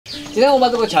今天我把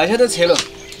这个桥桥都拆了，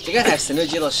这个还剩了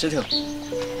几坨石头，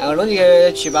然后弄几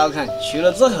个去宝坎，去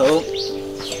了之后，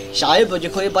下一步就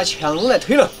可以把墙来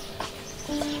推了。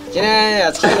今天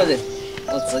要插一个人，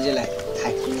我自己来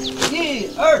抬。1、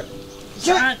2、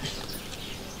3，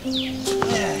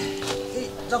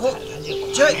然后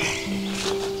起来。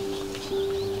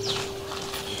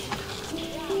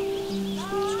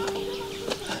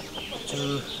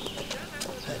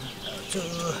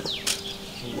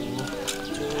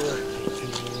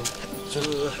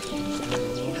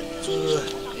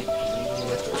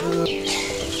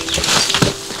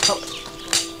 好，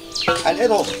看这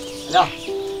头，呀，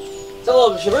这个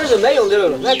皮板是没用的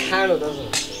了，买砍了，但是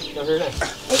要会儿来。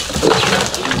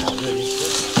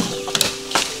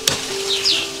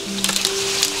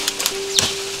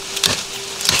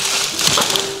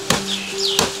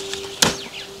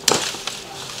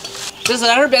这是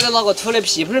那儿别个那个土的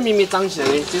皮皮明明长起来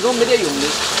的，这种没得用的。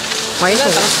万一是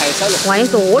当菜烧了，万一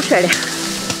是屙出来的。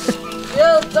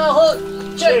要然后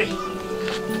这。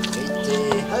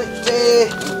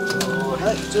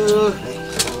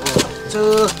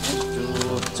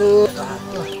 这，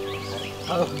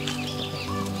好，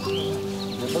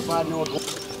这把牛多，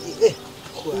哎，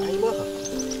快嘛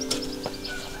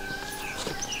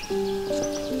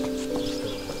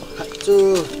哈，走，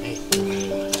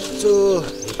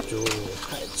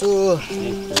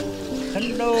很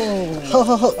喽，好，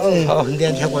哎，好，2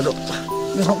天过着，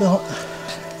没好。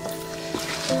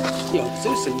哟，手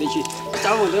伸得起，找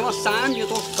我这么3米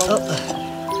多高。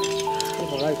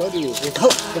 后来搞的头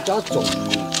不加重，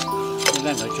你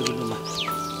看这这个嘛，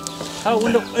它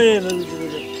温度哎，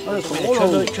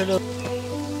全都，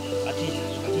把底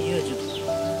也就，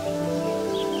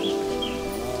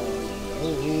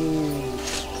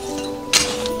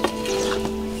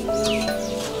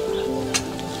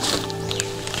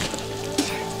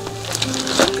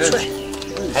出来，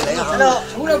还来啊！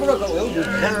出来不是够用的，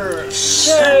起。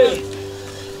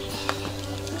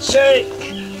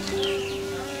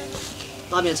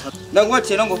 打面炒，来我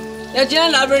贴2个。要今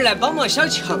天那边来帮忙小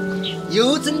强，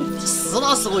又整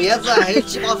40个叶子，还有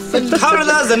几把粉。考虑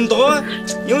到人多，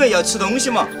因为要吃东西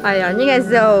嘛。哎呀，你看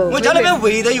是哦。我家那边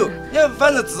喂都有，你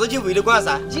反正自己喂的管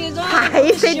噻。太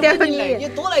费点了你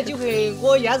多来几回，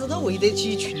我燕子都喂得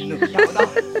起群了。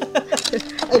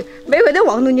哎，每回都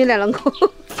望着你来啷个？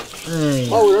哎，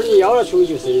我为了你要了出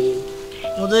去就是。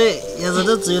我这燕子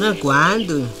都只有点关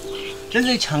头，现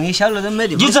在墙也小了，都没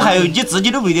地方。你这还有你自己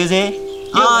都喂的噻。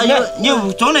 啊，你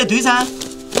装那堆噻，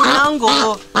我2个，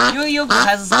有个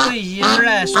还是稍微一点儿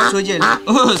来说起的，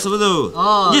哦，是不是？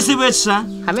哦，你谁不爱吃啊？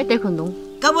还没得空弄，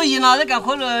搞不赢了，这干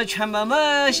活了全部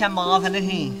嘛嫌麻烦得很。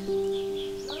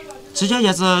吃起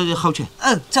燕子好吃。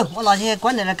走，我拿去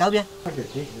关在那高边。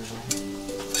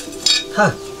好，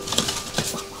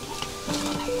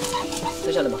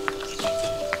走下来嘛。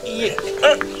1、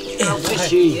2、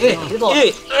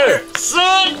3，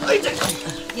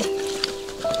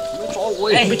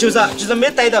哎，就是没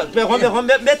逮到，别慌，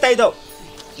没逮到。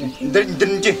你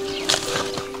等紧。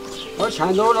我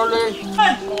抢到了嘞！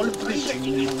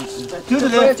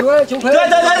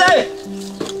对。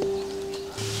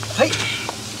嘿，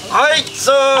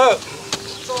走。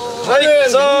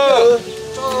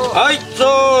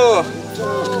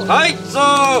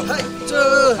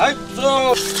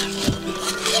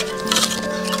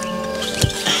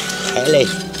太累。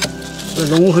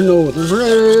 弄很喽，都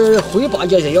是灰八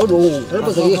角才要弄，这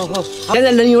不是的。现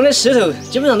在能用的石头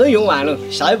基本上都用完了，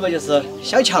下一步就是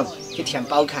小墙去填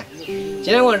宝坎。今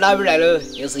天我老板来了，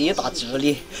又是一大助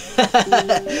理。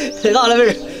老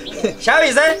板，下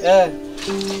一噻。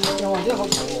哇，这好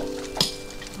看哦。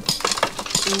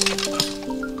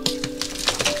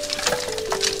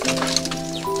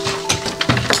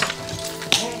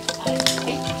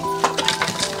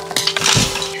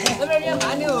这边也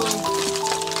慢点哦。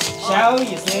 小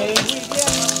意思。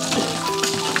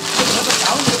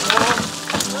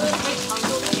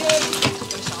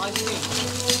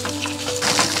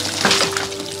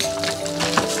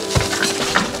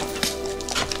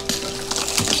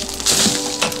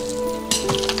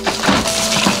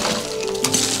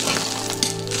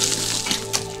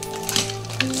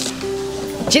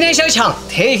今天小强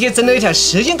特意去整了一条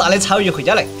10斤大的草鱼回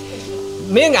家来，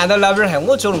没有按照老板喊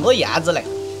我做那么多燕子来。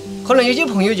 可能有些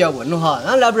朋友就要问了哈，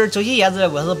那老板做起燕子来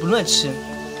为啥子不弄来吃？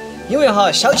因为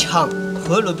哈小强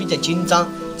活路比较紧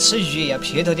张，吃鱼要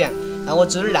撇脱点。那我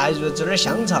做点腊肉，做点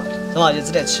香肠，是吧？就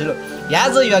只得吃了。燕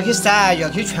子又要去散，又要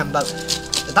去全包，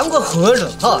当个活路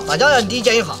哈，大家要理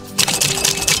解一下。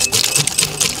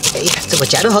哎，这个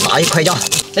煎得好大一块呀！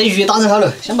这鱼打成好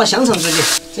了，先把香肠煮起。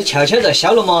这桥桥在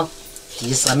小了吗？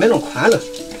地势还没弄宽了。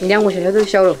 2个小小都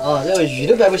小了。这个鱼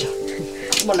都摆不下。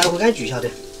我把来回杆锯下的，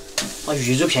把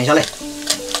鱼肉片下来。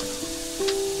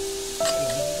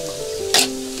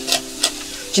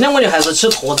今天我就还是吃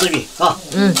驼子鱼啊。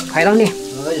快当的。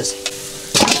那就是。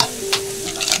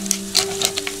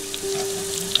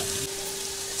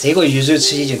这个鱼肉吃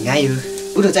起就安油，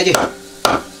骨头宰的。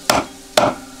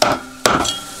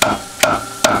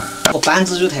我板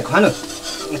子肉太宽了，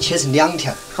我切成2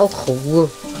条。好厚哦。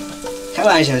开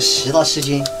玩笑，10到10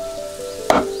斤。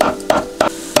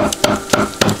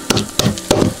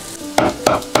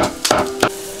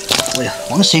哎呀，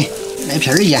放水，来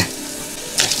片儿盐，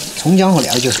葱姜和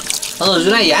料酒，把这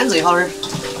肉呢腌制一会儿。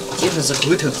这份是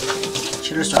骨头，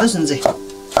切点酸笋子，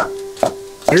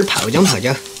这儿泡姜泡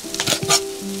椒，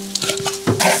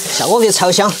效果给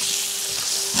炒香。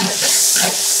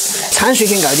掺水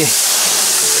先告的，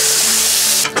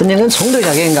整2根葱头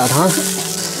下给人熬汤，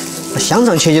把香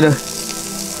肠切起了。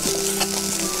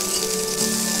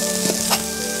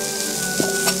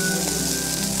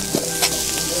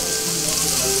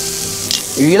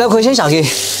鱼脑壳先下去，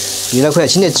鱼脑壳要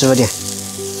清得直点，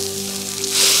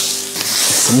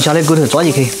剩下的骨头抓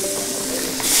进去，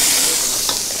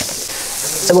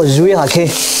这个肉一下去，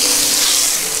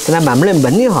给它慢慢的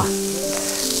焖一下。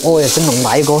哦，要整弄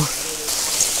大一个，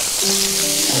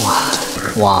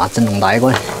哇，整弄大一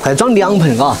个，还装2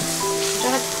盆嘎。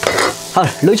好，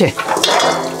搂起。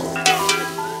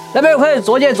那边快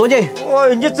坐起。哦，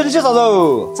你整些啥子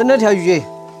哦？整了条鱼。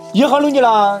一号弄你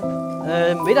了？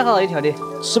没得好大一条的。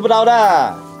吃不到的。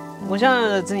我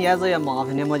想整鸭子要麻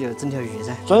烦点嘛，就整条鱼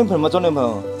噻。装1盆嘛，装2盆。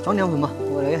装2盆嘛，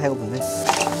我那里还有个盆的。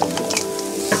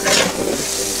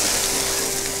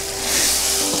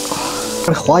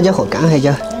花椒和干海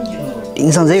椒，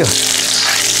淋上这油。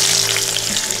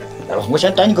我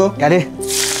先端一个。干的。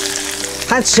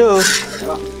喊吃哦。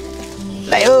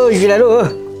来哦，鱼来了哦。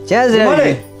现在这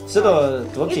鱼。吃到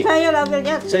多皮。朋友那边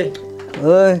讲。谁？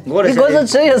你哥是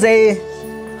吃就噻。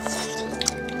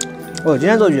哦，今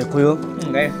天这鱼可以哦。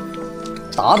哎。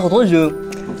大坨坨肉，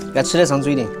要吃得上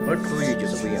嘴的。我煮鱼就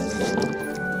是不一样，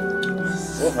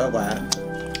我好惯。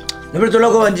那边走哪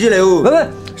个？你来哦。不，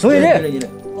送一点。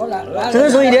这个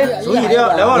送一点。送一点，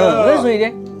来完了。这个送一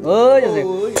点。哦，就是。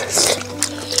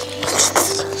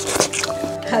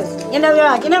你那边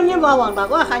啊，今天你忙王大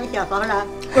哥喊你下班了。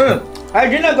还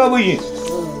今天搞不赢，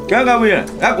今天搞不赢，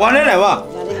俺过年来哇。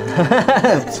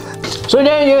所以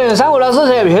呢，有3个老师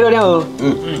才配了点哦。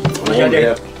我晓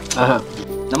得。啊。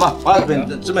那么把这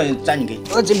盆这盆攒进去。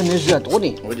这盆的水要多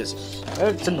点。我就是。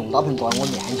整弄大盆端我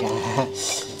面前。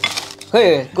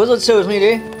嘿，哥子吃肉同意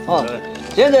的。哦。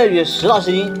现在鱼10到10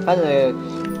斤，反正。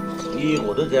一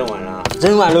个都整完了。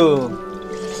整完了。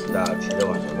那吃得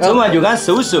完。整完就敢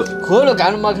收拾。喝了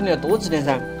干了嘛，肯定要多吃点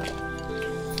噻。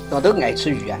大家都爱吃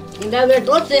鱼啊。你那边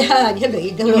多吃一下，你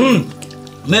累着了。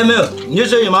没有，你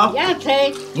吃鱼吗？也吃。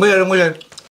我要。